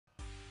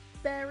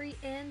Barry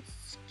and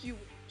Stewart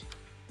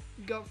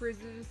got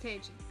Fraser's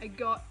attention. I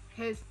got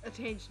his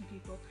attention,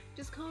 people.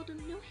 Just called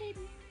him no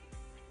hating.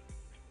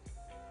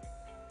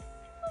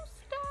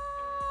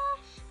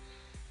 Mustache!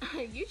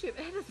 YouTube,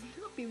 it has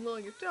not been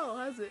long at all,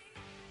 has it?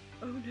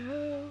 Oh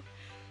no,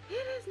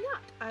 it has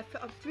not. I've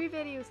put up 3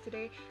 videos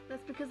today.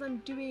 That's because I'm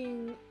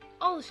doing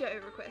all the shout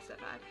out requests I've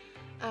had.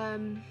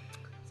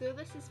 So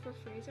this is for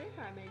Fraser,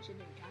 who I mentioned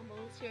in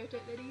Campbell's shout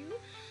out video.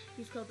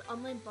 He's called The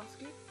Online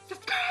Busker.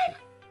 Subscribe!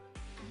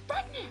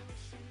 Right now!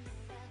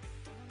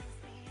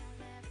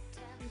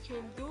 You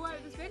can go out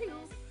of this video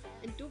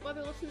and don't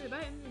bother listening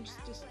about him and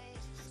just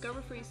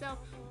discover for yourself.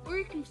 Or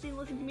you can stay and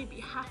listen to me, but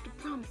you have to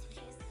promise me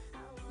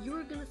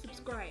you're gonna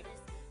subscribe.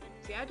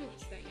 See, I do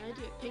this thing. I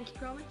do a pinky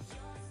promise.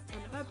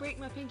 And if I break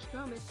my pinky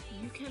promise,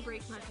 you can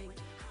break my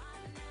pinky.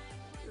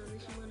 So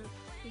unless you want to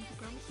pinky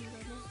promise me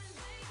right now.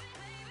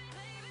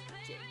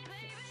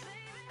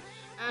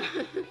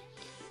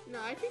 No,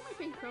 I think my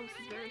pinky promise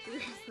is very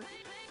serious.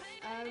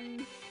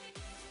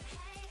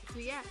 So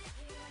yeah.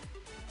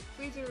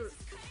 Fraser,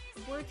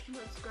 words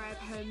cannot describe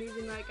how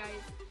amazing that guy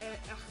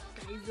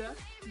is.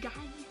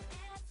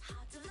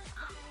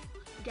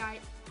 Guy.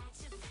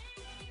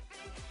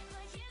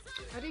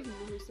 I don't even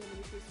know who's sending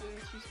me this video.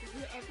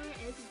 Whoever it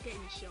is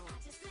getting shot.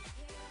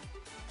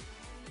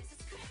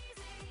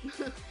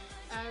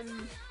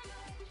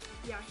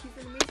 Yeah, he's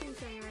an amazing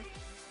singer.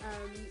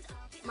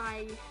 My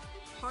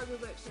heart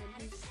goes out to him.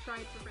 He's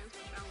tried for Friends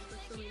with Balance for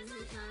so many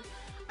years now.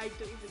 I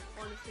don't even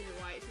honestly know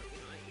why it's not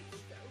being like,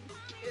 it's so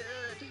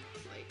good.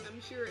 Like, I'm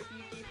sure if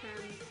you gave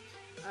him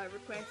a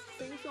request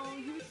to sing a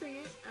song, he would sing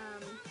it.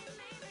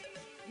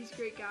 He's a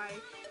great guy,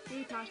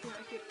 really passionate.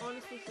 I could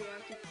honestly say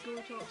I could go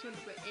talk to him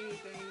about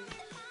anything.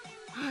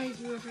 He's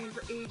been my friend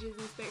for ages.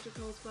 Inspector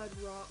Calls Blood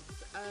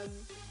rocks. I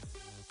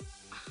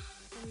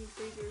mean,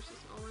 Fraser's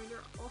just an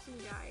all-rounder, awesome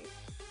guy.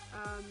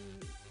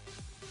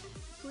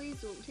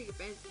 Please don't take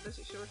offense if this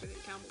is shorter than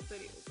Campbell's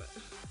video, but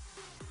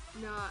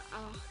nah,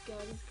 oh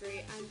god, he's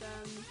great. And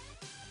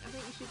I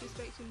think you should be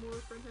expecting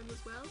more from him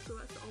as well. So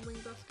that's The Online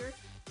Busker.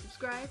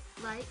 Subscribe,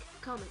 like,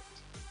 comment.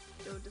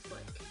 Don't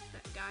dislike.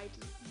 That guy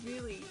just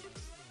really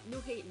no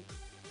hating.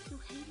 No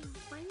hating,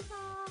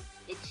 Fraser.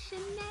 It's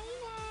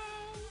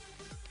Shanae.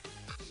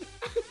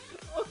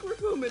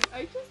 Awkward moment.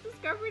 I just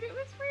discovered it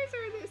was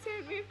Fraser that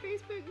sent me a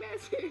Facebook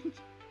message.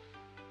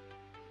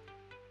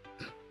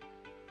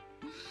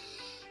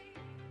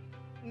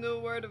 No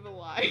word of a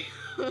lie.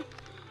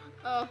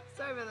 Oh,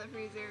 sorry about that,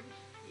 Fraser.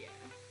 Yeah.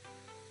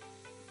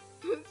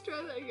 Let's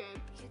try that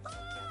again.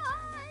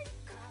 Bye!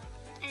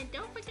 And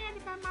don't forget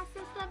about my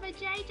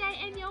sister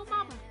JJ and your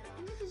mama.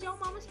 And this is your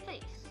mama's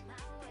face.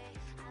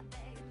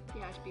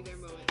 Yeah, it should be their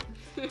moment.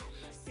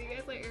 See you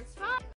guys later. Bye!